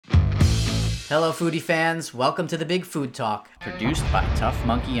Hello, foodie fans. Welcome to the Big Food Talk, produced by Tough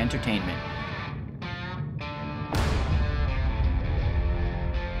Monkey Entertainment.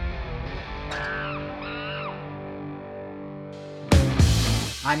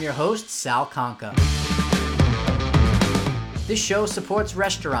 I'm your host, Sal Conca. This show supports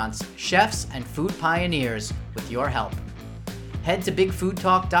restaurants, chefs, and food pioneers with your help. Head to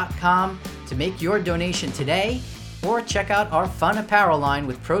bigfoodtalk.com to make your donation today, or check out our fun apparel line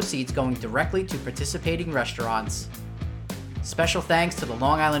with proceeds going directly to participating restaurants. Special thanks to the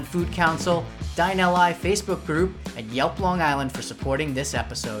Long Island Food Council, DineLI Facebook group, and Yelp Long Island for supporting this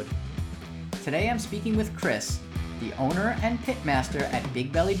episode. Today I'm speaking with Chris, the owner and pitmaster at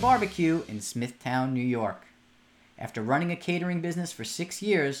Big Belly Barbecue in Smithtown, New York. After running a catering business for 6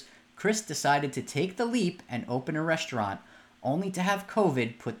 years, Chris decided to take the leap and open a restaurant, only to have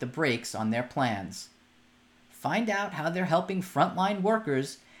COVID put the brakes on their plans. Find out how they're helping frontline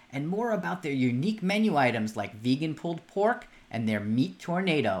workers and more about their unique menu items like vegan pulled pork and their meat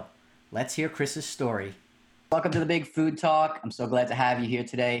tornado. Let's hear Chris's story. Welcome to the Big Food Talk. I'm so glad to have you here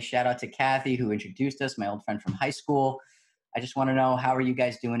today. Shout out to Kathy, who introduced us, my old friend from high school. I just want to know, how are you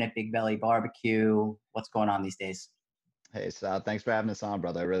guys doing at Big Belly Barbecue? What's going on these days? Hey, Sal, thanks for having us on,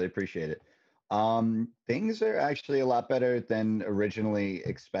 brother. I really appreciate it. Things are actually a lot better than originally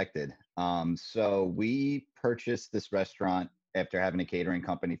expected. So we purchased this restaurant after having a catering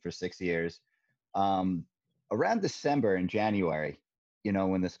company for 6 years. Um, Around December and January,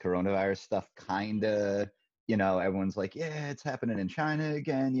 when this coronavirus stuff kind of, everyone's like, yeah, it's happening in China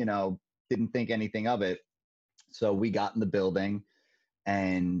again, didn't think anything of it. So we got in the building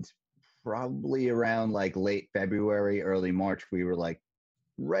and probably around like late February, early March, we were like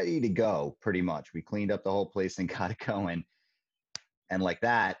ready to go pretty much. We cleaned up the whole place and got it going. And like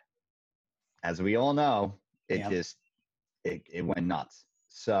that, as we all know, it Yep. just it went nuts.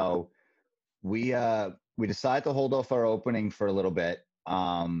 So we decided to hold off our opening for a little bit.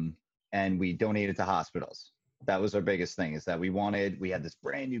 And we donated to hospitals. That was our biggest thing, is that we had this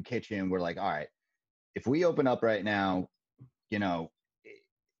brand new kitchen. We're like, all right, if we open up right now, you know,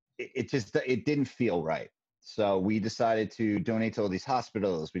 it didn't feel right. So we decided to donate to all these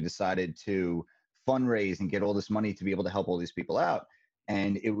hospitals. We decided to fundraise and get all this money to be able to help all these people out.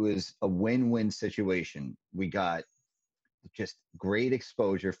 And it was a win-win situation. We got just great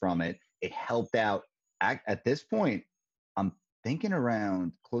exposure from it. It helped out. At this point, I'm thinking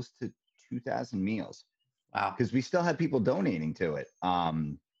around close to 2,000 meals, Wow. because we still had people donating to it.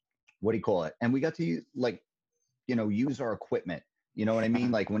 What do you call it? And we got to use our equipment. You know what I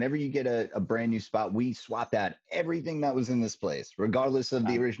mean? Like whenever you get a brand new spot, we swapped out everything that was in this place, regardless of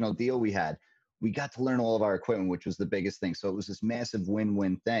the Wow. original deal we had. We got to learn all of our equipment, which was the biggest thing. So it was this massive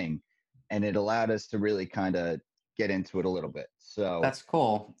win-win thing. And it allowed us to really kind of get into it a little bit. So That's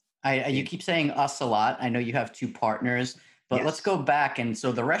cool. You it, keep saying us a lot. I know you have two partners, but let's yes. go back. And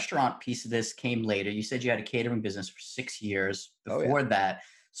so the restaurant piece of this came later. You said you had a catering business for 6 years Oh yeah. before that.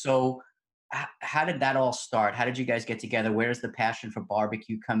 So how did that all start? How did you guys get together? Where does the passion for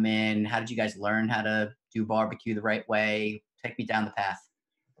barbecue come in? How did you guys learn how to do barbecue the right way? Take me down the path.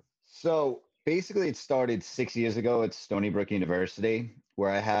 So basically, it started 6 years ago at Stony Brook University, where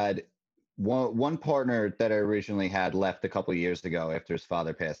I had one partner that I originally had left a couple of years ago after his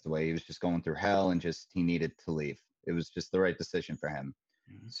father passed away. He was just going through hell and just he needed to leave. It was just the right decision for him.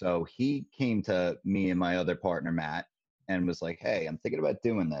 Mhm. So he came to me and my other partner, Matt, and was like, hey, I'm thinking about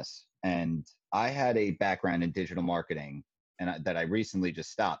doing this. And I had a background in digital marketing that I recently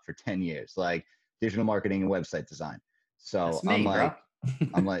just stopped for 10 years, like digital marketing and website design. So That's me, bro.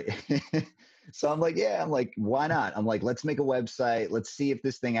 I'm like, so I'm like, yeah, I'm like, why not? I'm like, let's make a website. Let's see if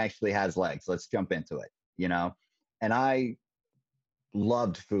this thing actually has legs. Let's jump into it, you know? And I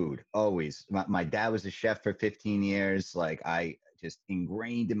loved food always. My dad was a chef for 15 years. Like I just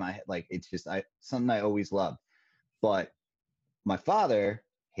ingrained in my head, like it's just something I always loved. But my father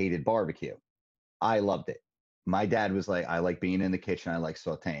hated barbecue. I loved it. My dad was like, I like being in the kitchen. I like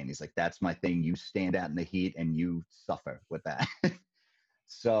sauteing. He's like, that's my thing. You stand out in the heat and you suffer with that.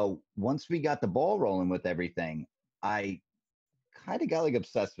 So once we got the ball rolling with everything, I kind of got like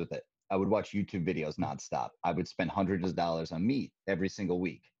obsessed with it. I would watch YouTube videos nonstop. I would spend hundreds of dollars on meat every single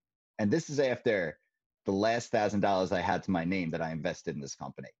week. And this is after the last $1,000 I had to my name that I invested in this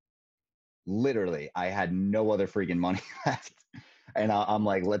company. Literally, I had no other freaking money left. And I'm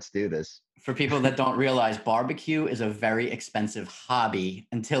like, let's do this. For people that don't realize, barbecue is a very expensive hobby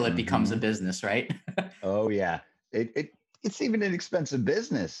until it becomes a Hmm. business, right? Oh yeah. It's even an expensive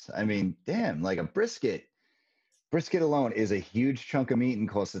business. I mean, damn, like a brisket alone is a huge chunk of meat and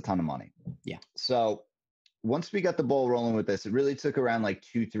costs a ton of money. Yeah. So once we got the ball rolling with this, it really took around like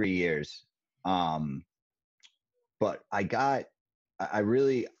 2, 3 years. Um, but I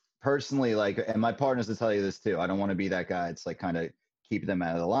really personally like, and my partners will tell you this too. I don't want to be that guy. It's like kind of keep them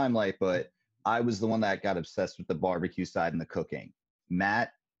out of the limelight, but I was the one that got obsessed with the barbecue side and the cooking.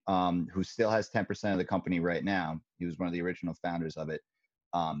 Matt, who still has 10% of the company right now, he was one of the original founders of it.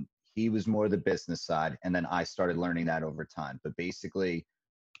 He was more the business side, and then I started learning that over time. But basically,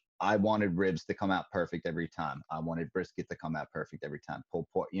 I wanted ribs to come out perfect every time. I wanted brisket to come out perfect every time. Pulled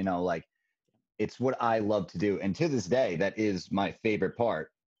pork, like it's what I love to do. And to this day, that is my favorite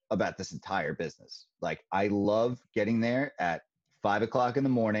part about this entire business. Like, I love getting there at 5 o'clock in the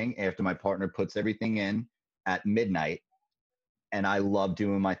morning after my partner puts everything in at midnight. And I love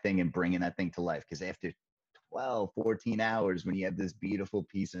doing my thing and bringing that thing to life. Because after 12, 14 hours, when you have this beautiful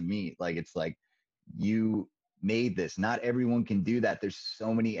piece of meat, like, it's like you made this. Not everyone can do that. There's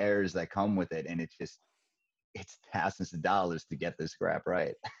so many errors that come with it. And it's thousands of dollars to get this scrap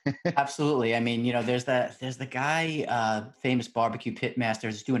right. Absolutely. I mean, there's the guy, famous barbecue pit master,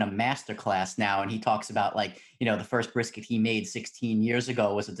 is doing a master class now, and he talks about, like, the first brisket he made 16 years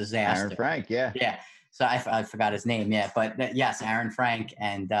ago was a Aaron disaster. Frank, yeah. Yeah. So I forgot his name. Yeah, but yes, Aaron Frank,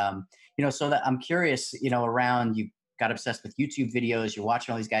 and so that I'm curious. Around you got obsessed with YouTube videos. You're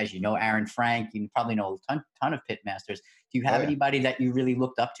watching all these guys. Aaron Frank. You probably know a ton of pit masters. Do you Oh have yeah. anybody that you really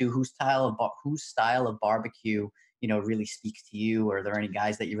looked up to, whose style of barbecue really speaks to you? Or are there any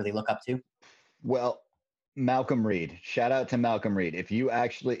guys that you really look up to? Well, Malcolm Reed. Shout out to Malcolm Reed. If you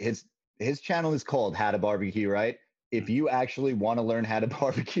actually his channel is called How to Barbecue Right. If you actually want to learn how to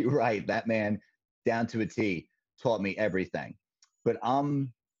barbecue right, that man down to a T taught me everything. But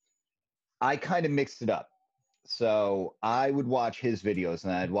I kind of mixed it up. So I would watch his videos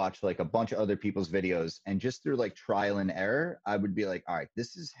and I'd watch like a bunch of other people's videos, and just through like trial and error, I would be like, all right,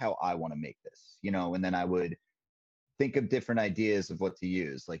 this is how I want to make this, and then I would think of different ideas of what to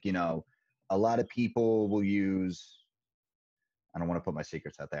use. Like, a lot of people will use, I don't want to put my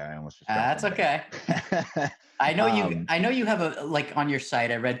secrets out there. I almost just dropped That's one okay. there. I know you. um, I know you have a like on your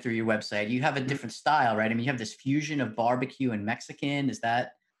site. I read through your website. You have a different style, right? I mean, you have this fusion of barbecue and Mexican. Is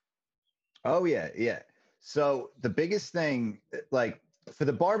that? oh, yeah, yeah. So the biggest thing, like for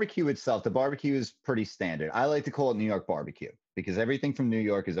the barbecue itself, the barbecue is pretty standard. I like to call it New York barbecue because everything from New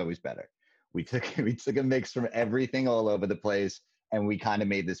York is always better. We took we took a mix from everything all over the place, and we kind of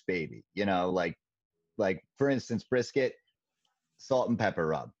made this baby. Like for instance, brisket, salt and pepper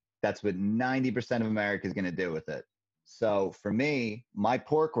rub. That's what 90% of America is going to do with it. So for me, my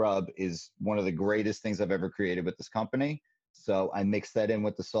pork rub is one of the greatest things I've ever created with this company. So I mix that in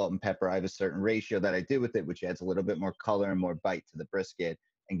with the salt and pepper. I have a certain ratio that I do with it, which adds a little bit more color and more bite to the brisket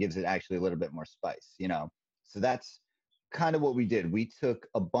and gives it actually a little bit more spice. So that's kind of what we did. We took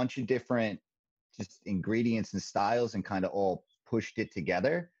a bunch of different just ingredients and styles and kind of all pushed it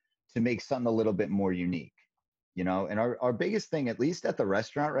together to make something a little bit more unique. And our biggest thing, at least at the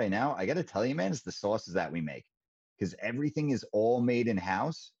restaurant right now, I got to tell you, man, is the sauces that we make, because everything is all made in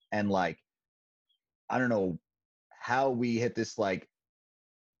house. And like, I don't know how we hit this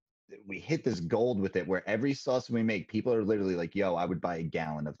gold with it, where every sauce we make, people are literally like, yo, I would buy a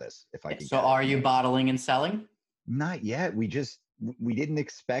gallon of this if I Yeah. could So, get it. are you bottling and selling? Not yet. We didn't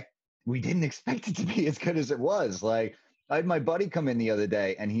expect it to be as good as it was. Like, I had my buddy come in the other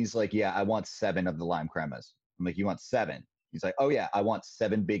day and he's like, yeah, I want 7 of the lime cremas. I'm like, you want 7? He's like, oh yeah, I want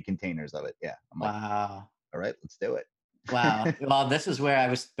 7 big containers of it. Yeah. I'm like, Wow. all right, let's do Wow. it. Well, this is where I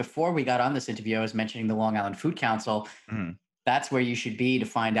was before we got on this interview. I was mentioning the Long Island Food Council. Mhm. That's where you should be to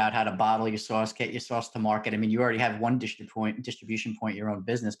find out how to bottle your sauce, get your sauce to market. I mean, you already have one distribution point, your own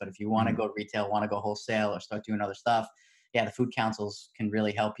business, but if you want to Mhm. go retail, want to go wholesale, or start doing other stuff, yeah, the food councils can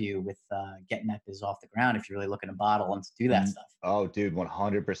really help you with getting that biz off the ground if you're really looking to bottle and to do that Mm. stuff. Oh, dude,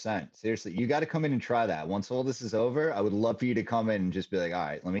 100%. Seriously, you got to come in and try that. Once all this is over, I would love for you to come in and just be like, all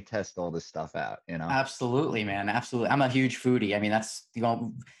right, let me test all this stuff out. Absolutely, man. Absolutely. I'm a huge foodie. I mean, that's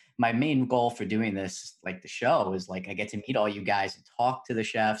my main goal for doing this, like the show, is like I get to meet all you guys and talk to the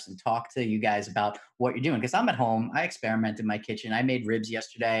chefs and talk to you guys about what you're doing. Because I'm at home, I experiment in my kitchen. I made ribs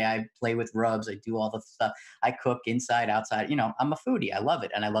yesterday. I play with rubs. I do all the stuff. I cook inside, outside. I'm a foodie. I love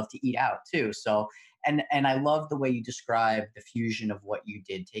it, and I love to eat out too. So, and I love the way you describe the fusion of what you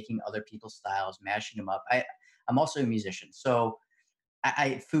did, taking other people's styles, mashing them up. I'm also a musician, so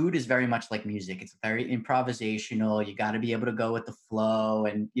food is very much like music. It's very improvisational. You got to be able to go with the flow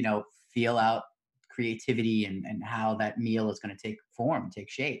and feel out creativity and how that meal is going to take form, take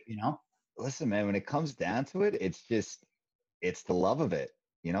shape. Listen, man, when it comes down to it, it's the love of it.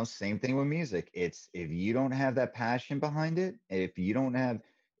 Same thing with music. It's if you don't have that passion behind it, if you don't have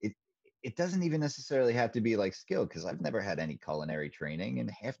it, it doesn't even necessarily have to be like skill, because I've never had any culinary training, and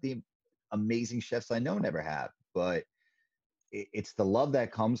half the amazing chefs I know never have. But it's the love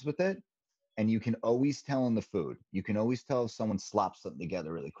that comes with it. And you can always tell in the food. You can always tell if someone slopped something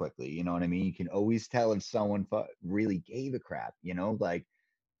together really quickly. You know what I mean? You can always tell if someone really gave a crap, like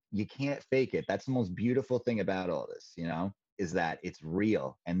you can't fake it. That's the most beautiful thing about all this, is that it's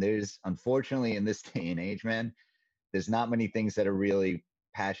real. And there's, unfortunately, in this day and age, man, there's not many things that are really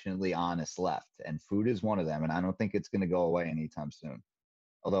passionately honest left. And food is one of them. And I don't think it's going to go away anytime soon.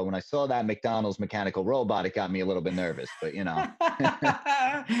 Although when I saw that McDonald's mechanical robot, it got me a little bit nervous, but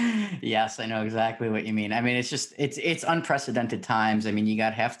Yes, I know exactly what you mean. I mean, it's unprecedented times. I mean, you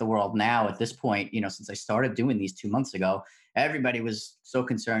got half the world now at this point, since I started doing these 2 months ago, everybody was so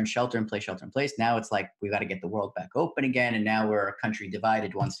concerned, shelter in place, shelter in place. Now it's like we got to get the world back open again. And now we're a country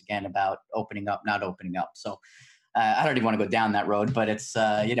divided once again about opening up, not opening up. So I don't even want to go down that road, but it's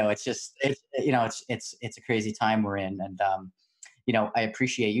just, it's a crazy time we're in. And, I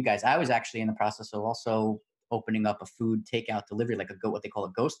appreciate you guys. I was actually in the process of also opening up a food takeout delivery, like what they call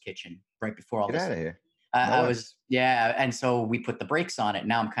a ghost kitchen, right before all get this. out of here. No I way. was, yeah, and so we put the brakes on it.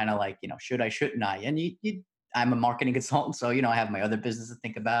 Now I'm kind of like, should I, shouldn't I? And I'm a marketing consultant, so I have my other business to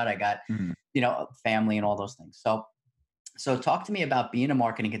think about. I got, Mhm. family and all those things. So talk to me about being a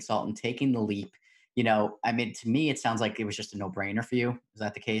marketing consultant, taking the leap. I mean, to me, it sounds like it was just a no-brainer for you. Is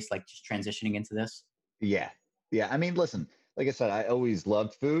that the case? Like just transitioning into this? Yeah. Yeah. I mean, listen, like I said, I always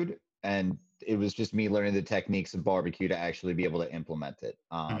loved food, and it was just me learning the techniques of barbecue to actually be able to implement it.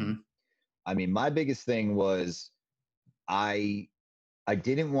 Hmm. I mean, my biggest thing was I I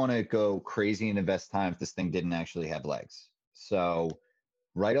didn't want to go crazy and invest time if this thing didn't actually have legs. So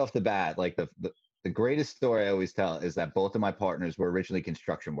right off the bat, like the greatest story I always tell is that both of my partners were originally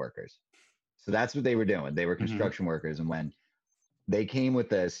construction workers. So that's what they were doing. They were Hmm. construction workers. And when they came with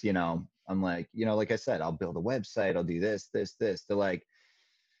this, I'm like, like I said, I'll build a website, I'll do this, this, this. They're like,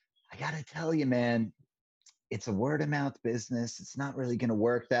 I gotta tell you, man, it's a word of mouth business. It's not really gonna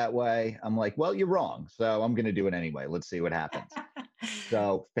work that way. I'm like, well, you're wrong. So I'm gonna do it anyway. Let's see what happens.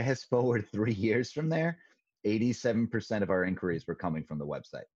 So fast forward 3 years from there, 87% of our inquiries were coming from the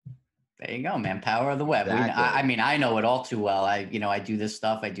website. There you go, man. Power of the web. I Exactly. mean, I know it all too well. I do this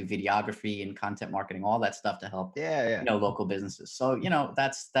stuff. I do videography and content marketing, all that stuff to help, Yeah, yeah. local businesses. So,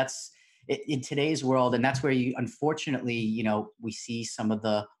 that's in today's world. And that's where unfortunately, we see some of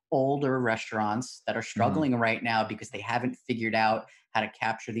the older restaurants that are Mhm. struggling right now because they haven't figured out how to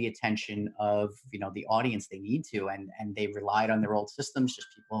capture the attention of, the audience they need to. And they relied on their old systems, just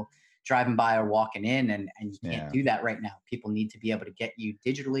people driving by or walking in, and you can't Yeah. do that right now. People need to be able to get you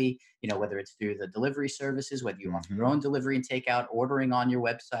digitally, whether it's through the delivery services, whether you offer your Mhm. own delivery and takeout, ordering on your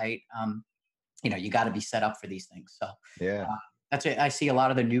website. You got to be set up for these things. So Yeah. that's it. I see a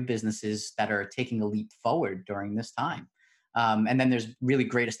lot of the new businesses that are taking a leap forward during this time. And then there's really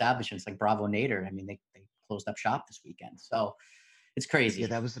great establishments like Bravo Nader. I mean, they closed up shop this weekend. So it's Yeah, crazy.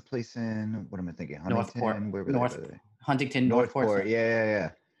 that was the place in, what am I thinking? Northport, Huntington? Where were they? North Where were they? Huntington, Northport. Northport. Yeah, yeah,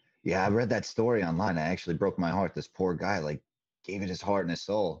 yeah. Yeah, I read that story online. It actually broke my heart. This poor guy, like, gave it his heart and his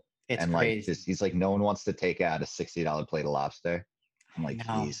soul. It's And like crazy. this, he's like, no one wants to take out a $60 plate of lobster. I'm I like,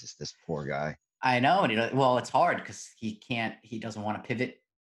 know. Jesus, this poor guy. I know, and well, it's hard because he can't. He doesn't want to pivot,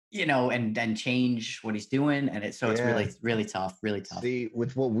 and change what he's doing, and it's Yeah. really really tough, really tough. See,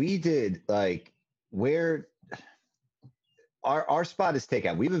 with what we did, like, where our spot is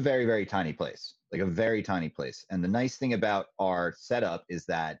takeout. We have a very, very tiny place, like a very tiny place. And the nice thing about our setup is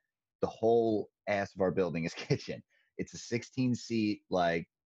that the whole ass of our building is kitchen. It's a 16 seat like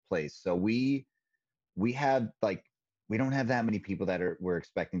place. So we have like we don't have that many people that we're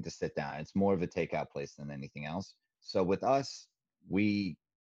expecting to sit down. It's more of a takeout place than anything else. So with us, we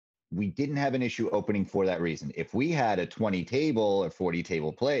we didn't have an issue opening for that reason. If we had a 20 table or 40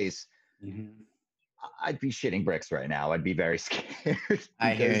 table place, Mhm. I'd be shitting bricks right now. I'd be very scared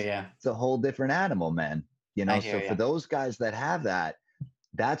I hear because you. it's a whole different animal, man. I So hear for you. those guys that have that,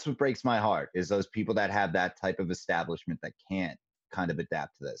 that's what breaks my heart is those people that have that type of establishment that can't kind of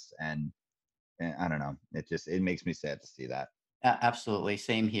adapt to this. And I don't know. It makes me sad to see that. Absolutely,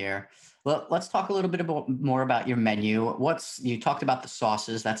 same here. Well, let's talk a little bit more about your menu. You talked about the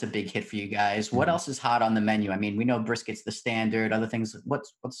sauces? That's a big hit for you guys. What Mhm. else is hot on the menu? I mean, we know brisket's the standard. Other things.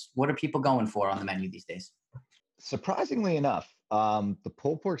 What are people going for on the menu these days? Surprisingly enough, the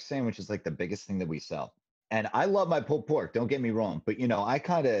pulled pork sandwich is like the biggest thing that we sell. And I love my pulled pork, don't get me wrong. But, I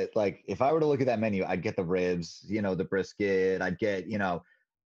kind of like, if I were to look at that menu, I'd get the ribs, the brisket, I'd get,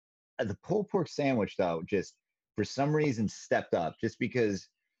 the pulled pork sandwich, though, just for some reason stepped up just because.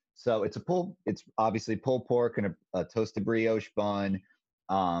 So it's obviously pulled pork and a toasted brioche bun.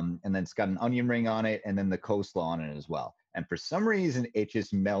 And then it's got an onion ring on it and then the coleslaw on it as well. And for some reason, it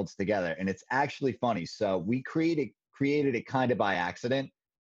just melds together. And it's actually funny. So we created it kind of by accident.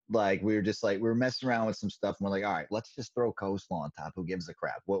 Like we were just like we were messing around with some stuff and we're like, all right, let's just throw coleslaw on top. Who gives a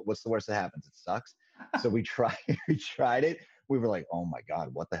crap? What's the worst that happens? It sucks. So we tried we tried it. We were like, oh my God,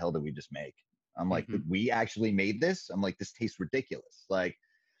 what the hell did we just make? I'm like, Hmm. we actually made this. I'm like, this tastes ridiculous. Like,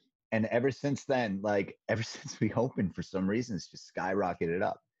 and ever since then, like ever since we opened, for some reason, it's just skyrocketed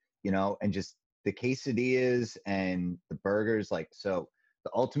up, and just the quesadillas and the burgers. Like, so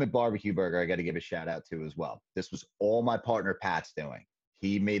the ultimate barbecue burger, I got to give a shout out to as well. This was all my partner Pat's doing.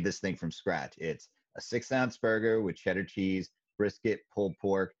 He made this thing from scratch. It's a 6-ounce burger with cheddar cheese, brisket, pulled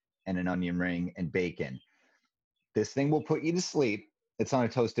pork, and an onion ring and bacon. This thing will put you to sleep. It's on a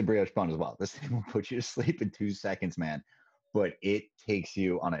toasted brioche bun as well. This thing will put you to sleep in 2 seconds, man. But it takes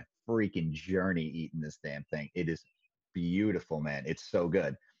you on a freaking journey eating this damn thing. It is beautiful, man. It's so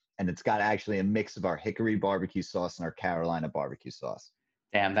good. And it's got actually a mix of our hickory barbecue sauce and our Carolina barbecue sauce.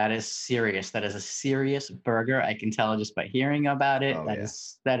 Damn, that is serious. That is a serious burger. I can tell just by hearing about it. Oh, That yeah.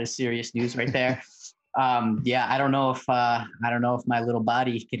 is that is serious news right there. Yeah, I don't know if my little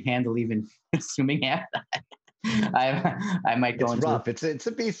body can handle even consuming half that. I might go It's into rough. It's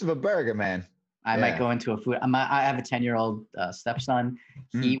a piece of a burger, man. I might Yeah. go into a food. I have a 10-year-old stepson.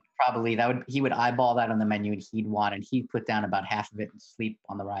 Mm. He would eyeball that on the menu and he'd put down about half of it and sleep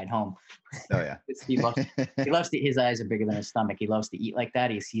on the ride home. Oh, yeah. He loves to, his eyes are bigger than his stomach. He loves to eat like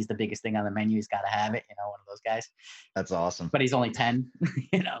that. He sees the biggest thing on the menu. He's got to have it, one of those guys, That's awesome. but he's only 10,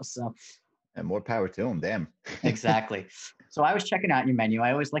 so. And more power to him. Damn. Exactly. So I was checking out your menu.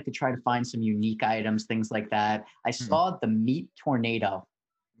 I always like to try to find some unique items, things like that. I saw the meat tornado.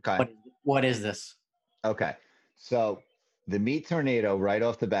 Okay. What is this? Okay. So the meat tornado, right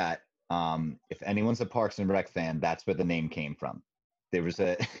off the bat, if anyone's a Parks and Rec fan, that's where the name came from. There was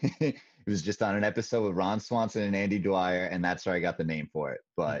it was just on an episode with Ron Swanson and Andy Dwyer, and that's where I got the name for it.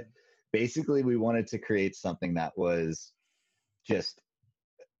 But basically, we wanted to create something that was just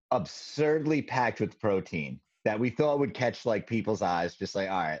absurdly packed with protein that we thought would catch like people's eyes, just like,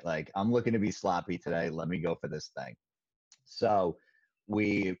 all right, like I'm looking to be sloppy today. Let me go for this thing. So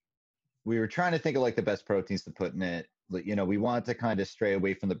we were trying to think of like the best proteins to put in it. We wanted to kind of stray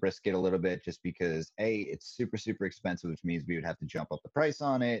away from the brisket a little bit just because A, it's super, super expensive, which means we would have to jump up the price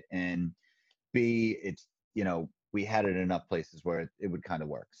on it. And B, it's, we had it in enough places where it would kind of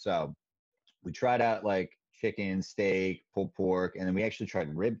work. So we tried out like chicken, steak, pulled pork, and then we actually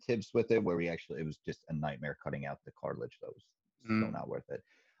tried rib tips with it, where it was just a nightmare cutting out the cartilage. That was so not worth it.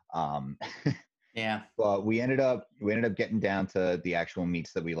 Yeah. But we ended up getting down to the actual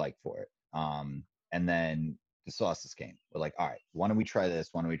meats that we like for it. And then the sauces came. We're like, all right, why don't we try this?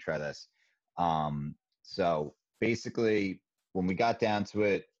 Why don't we try this? So basically, when we got down to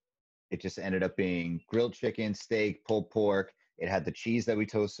it, it just ended up being grilled chicken, steak, pulled pork. It had the cheese that we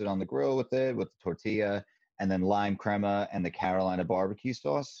toasted on the grill with the tortilla, and then lime crema and the Carolina barbecue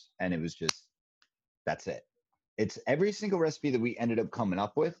sauce. And it was just, that's it. It's every single recipe that we ended up coming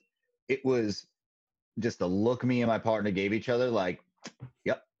up with. It was just the look me and my partner gave each other like,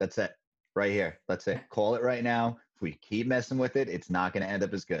 yep, that's it. Right here. That's it. Call it right now. If we keep messing with it, it's not going to end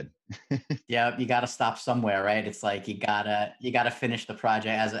up as good. Yeah, you got to stop somewhere, right? It's like you gotta finish the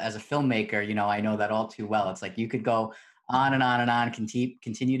project. As a filmmaker, I know that all too well. It's like you could go on and on and on,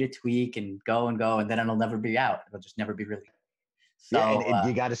 continue to tweak and go, and then it'll never be out. It'll just never be released. So yeah, and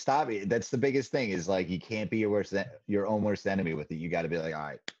you got to stop it. That's the biggest thing is like you can't be your own worst enemy with it. You got to be like, all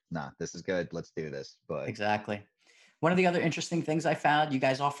right, nah, this is good. Let's do this. But exactly. One of the other interesting things I found, you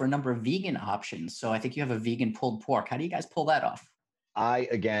guys offer a number of vegan options. So I think you have a vegan pulled pork. How do you guys pull that off? I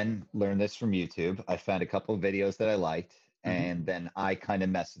again learned this from YouTube. I found a couple of videos that I liked, Mhm. and then I kind of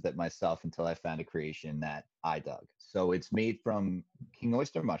messed with it myself until I found a creation that I dug. So it's made from king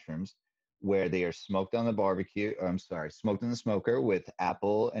oyster mushrooms, where they are smoked on the barbecue, or I'm sorry, smoked in the smoker with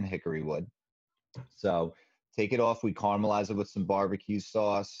apple and hickory wood. So take it off. We caramelize it with some barbecue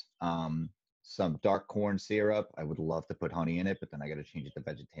sauce, some dark corn syrup. I would love to put honey in it, but then I got to change it to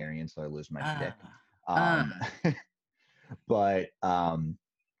vegetarian, so I lose my dick. Ah, Um, but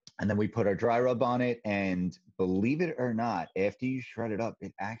and then we put our dry rub on it, and believe it or not, after you shred it up,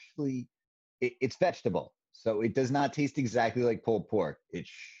 it actually it's vegetable, so it does not taste exactly like pulled pork. It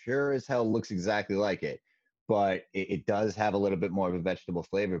sure as hell looks exactly like it, but it does have a little bit more of a vegetable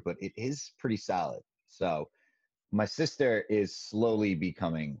flavor, but it is pretty solid. So my sister is slowly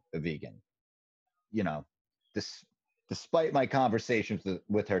becoming a vegan, you know, dis- despite my conversations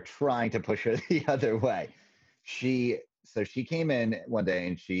with her trying to push her the other way. She came in one day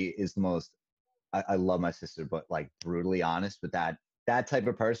and she is the most I love my sister, but like brutally honest with that type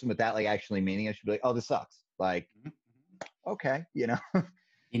of person, with that like actually meaning it, she'd be like, oh, this sucks. Like, mhm. okay, you know.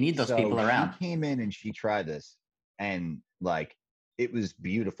 You need those So people she around. came in and she tried this, and like it was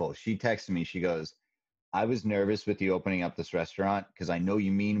beautiful. She texted me, she goes, I was nervous with you opening up this restaurant because I know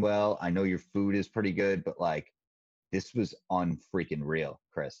you mean well. I know your food is pretty good, but like this was unfreaking real,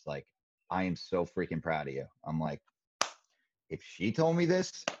 Chris. Like, I am so freaking proud of you. I'm like, if she told me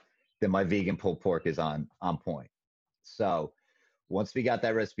this, then my vegan pulled pork is on point. So once we got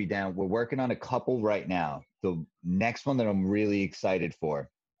that recipe down, we're working on a couple right now. The next one that I'm really excited for,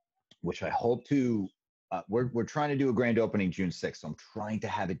 which I hope to, we're trying to do a grand opening June 6th. So I'm trying to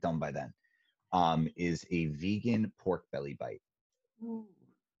have it done by then. Is a vegan pork belly bite. Ooh.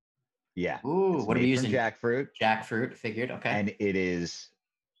 Yeah, Ooh, it's what are we made from using? jackfruit, Jackfruit, figured. Okay. and it is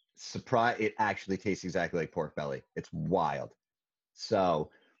surprise. It actually tastes exactly like pork belly. It's wild. So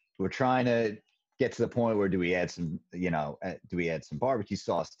we're trying to get to the point where do we add some, do we add some barbecue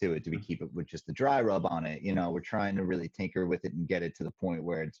sauce to it? Do we keep it with just the dry rub on it? We're trying to really tinker with it and get it to the point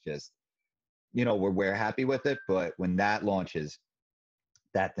where it's just, we're happy with it. But when that launches,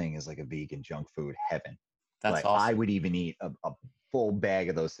 that thing is like a vegan junk food heaven. That's Like I awesome. would even eat a full bag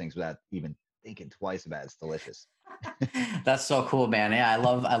of those things without even thinking twice about it. It's delicious. That's so cool, man. Yeah,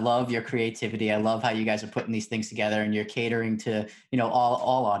 I love your creativity. I love how you guys are putting these things together and you're catering to,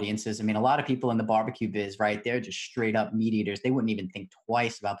 all audiences. I mean, a lot of people in the barbecue biz, right? They're just straight up meat eaters. They wouldn't even think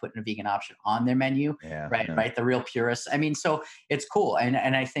twice about putting a vegan option on their menu, Yeah, right? yeah. Right. The real purists. I mean, so it's cool. And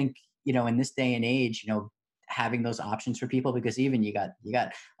I think, in this day and age, having those options for people, because even you got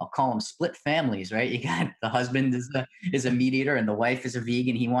I'll call them split families, right? You got the husband is a meat eater and the wife is a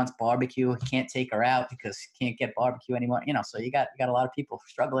vegan. He wants barbecue. He can't take her out because he can't get barbecue anymore. So you got a lot of people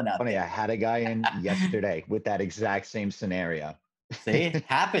struggling out Funny, there. I had a guy in yesterday with that exact same scenario. See, it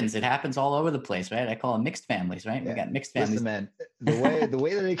happens. It happens all over the place, right? I call them mixed families, right? We Yeah. got mixed families. Listen, man, the way that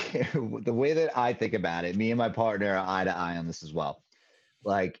the way that I think about it, me and my partner are eye to eye on this as well.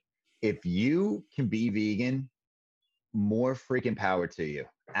 Like, if you can be vegan, more freaking power to you.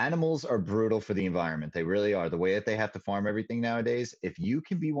 Animals are brutal for the environment. They really are. The way that they have to farm everything nowadays. If you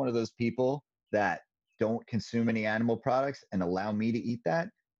can be one of those people that don't consume any animal products and allow me to eat that,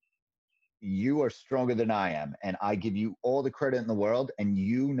 you are stronger than I am. And I give you all the credit in the world. And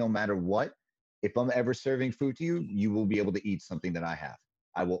you, no matter what, if I'm ever serving food to you, you will be able to eat something that I have.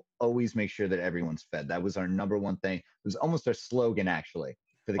 I will always make sure that everyone's fed. That was our number one thing. It was almost our slogan, actually,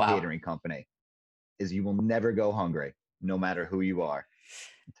 for the Wow. catering company, is you will never go hungry, no matter who you are.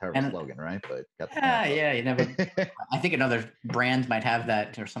 Terrible And slogan, right? But got the point yeah, across. yeah, you never. I think another brand might have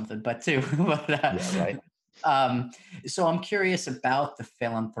that or something, but too. Yeah, right. Um, so I'm curious about the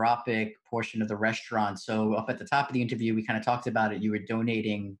philanthropic portion of the restaurant. So up at the top of the interview, we kind of talked about it. You were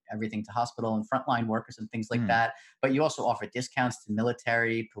donating everything to hospital and frontline workers and things like Mm, that. But you also offer discounts to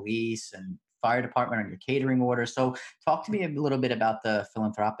military, police, and fire department on your catering orders. So talk to me a little bit about the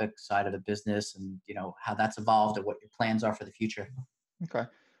philanthropic side of the business and how that's evolved and what your plans are for the future. okay.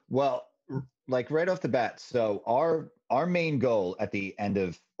 Well, like right off the bat, so our main goal at the end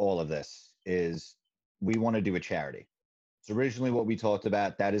of all of this is we want to do a charity. It's originally what we talked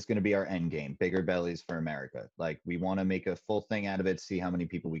about. That is going to be our end game, bigger bellies for America. Like we want to make a full thing out of it, see how many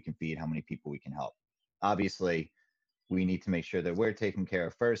people we can feed, how many people we can help. Obviously, we need to make sure that we're taken care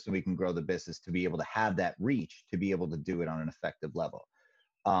of first and we can grow the business to be able to have that reach to be able to do it on an effective level.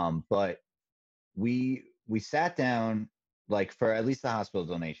 But we sat down, like for at least the hospital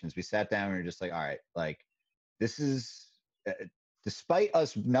donations, we sat down and we're just like, all right, like this is uh, despite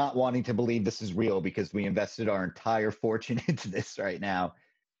us not wanting to believe this is real because we invested our entire fortune into this right now,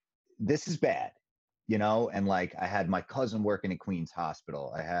 this is bad, and like I had my cousin working at Queens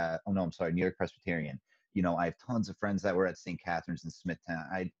Hospital. I had, oh no, I'm sorry, New York Presbyterian. I have tons of friends that were at St. Catherine's in Smithtown.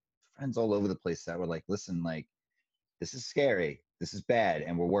 I had friends all over the place that were like, listen, like this is scary, this is bad,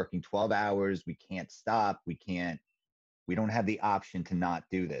 and we're working 12 hours, we can't stop, we don't have the option to not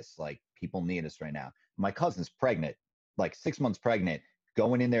do this. Like people need us right now. My cousin's pregnant, like 6 months pregnant,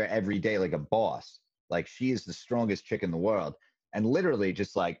 going in there every day like a boss. Like she is the strongest chick in the world. And literally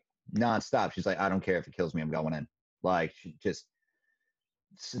just like nonstop. She's like, I don't care if it kills me, I'm going in. Like she just,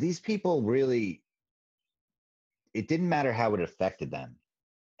 so these people really, it didn't matter how it affected them.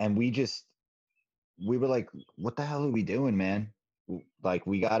 And we were like, what the hell are we doing, man? Like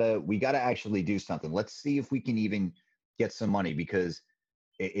we gotta actually do something. Let's see if we can even get some money, because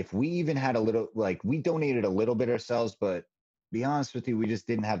if we even had a little, like we donated a little bit ourselves, but be honest with you, we just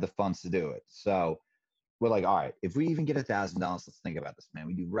didn't have the funds to do it. So we're like, all right, if we even get $1,000, let's think about this, man.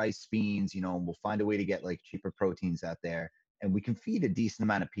 We do rice, beans, and we'll find a way to get like cheaper proteins out there, and we can feed a decent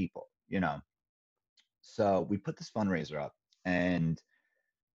amount of people. So we put this fundraiser up, and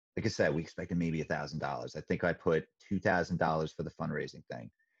like I said, we expected maybe $1,000. I think I put $2,000 for the fundraising thing.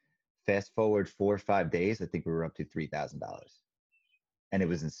 Fast forward 4 or 5 days, I think we were up to $3,000. And it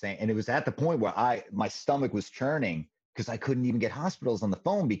was insane. And it was at the point where my stomach was churning because I couldn't even get hospitals on the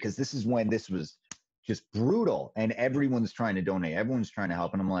phone, because this is when this was just brutal and everyone's trying to donate. Everyone's trying to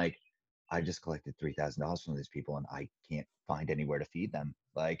help. And I'm like, I just collected $3,000 from these people and I can't find anywhere to feed them.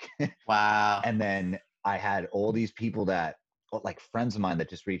 Like, Wow. and then I had all these people that, like friends of mine, that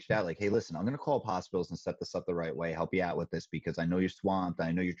just reached out like, hey, listen, I'm going to call up hospitals and set this up the right way, help you out with this, because I know you're swamped.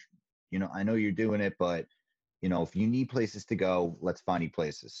 I know I know you're doing it, but if you need places to go, let's find you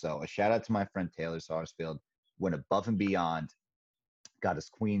places. So a shout out to my friend Taylor Sarsfield, went above and beyond, got us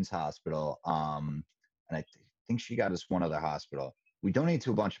Queens Hospital. And I think she got us one other hospital. We donated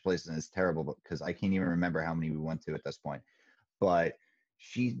to a bunch of places, and it's terrible because I can't even remember how many we went to at this point. But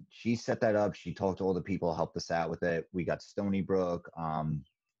she set that up. She talked to all the people, helped us out with it. We got Stony Brook.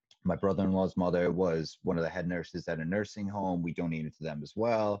 My brother-in-law's mother was one of the head nurses at a nursing home. We donated to them as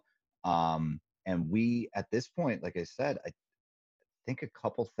well. And we, at this point, like I said, I think a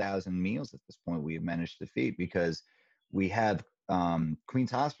couple thousand meals at this point we have managed to feed, because we have Queens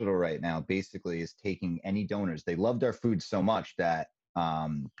Hospital right now basically is taking any donors. They loved our food so much that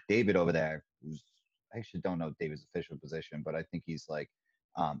David over there, who's, I actually don't know David's official position, but I think he's like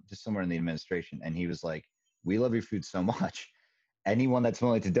just somewhere in the administration. And he was like, we love your food so much. Anyone that's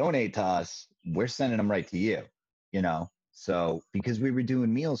willing to donate to us, we're sending them right to you, So because we were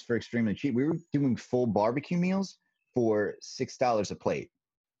doing meals for extremely cheap, we were doing full barbecue meals for $6 a plate,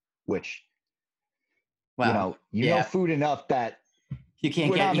 which, Wow. food enough that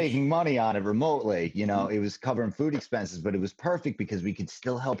we're not making money on it remotely. It was covering food expenses, but it was perfect because we could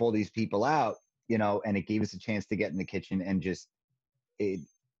still help all these people out, and it gave us a chance to get in the kitchen and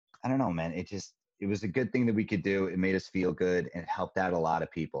I don't know, man. It was a good thing that we could do. It made us feel good and it helped out a lot of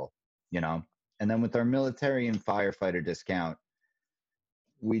people, And then with our military and firefighter discount,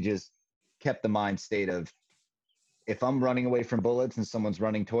 we just kept the mind state of, if I'm running away from bullets and someone's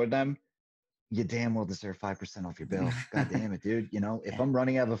running toward them, you damn well deserve 5% off your bill. God damn it, dude. If I'm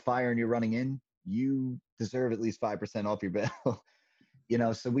running out of a fire and you're running in, you deserve at least 5% off your bill.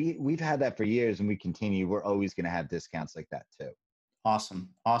 So we've had that for years, and we continue. We're always going to have discounts like that too. Awesome,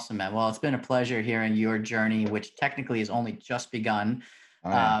 man. Well, it's been a pleasure hearing your journey, which technically has only just begun.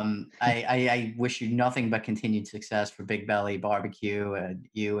 I wish you nothing but continued success for Big Belly Barbecue and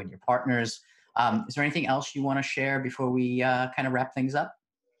you and your partners. Is there anything else you want to share before we kind of wrap things up?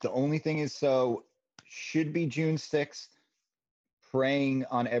 The only thing is, should be June 6th, praying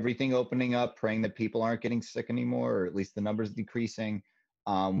on everything opening up, praying that people aren't getting sick anymore, or at least the numbers decreasing.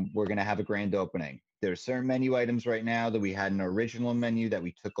 We're going to have a grand opening. There are certain menu items right now that we had an original menu that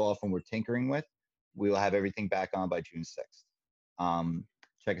we took off and we're tinkering with. We will have everything back on by June 6th.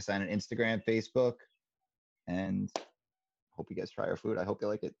 Check us out on Instagram, Facebook, and hope you guys try our food. I hope you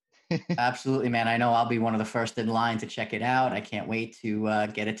like it. Absolutely, man. I know I'll be one of the first in line to check it out. I can't wait to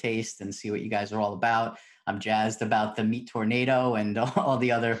get a taste and see what you guys are all about. I'm jazzed about the meat tornado and all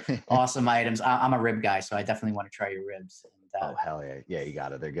the other awesome items. I'm a rib guy, so I definitely want to try your ribs. Oh, hell yeah. Yeah, you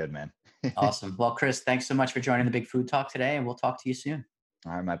got it. They're good, man. Awesome. Well, Chris, thanks so much for joining the Big Food Talk today, and we'll talk to you soon.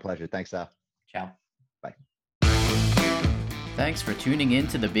 All right, my pleasure. Thanks, Al. Ciao. Bye. Thanks for tuning in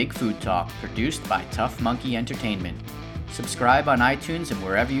to the Big Food Talk, produced by Tough Monkey Entertainment. Subscribe on iTunes and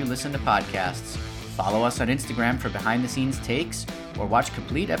wherever you listen to podcasts. Follow us on Instagram for behind-the-scenes takes, or watch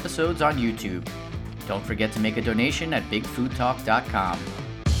complete episodes on YouTube. Don't forget to make a donation at bigfoodtalk.com.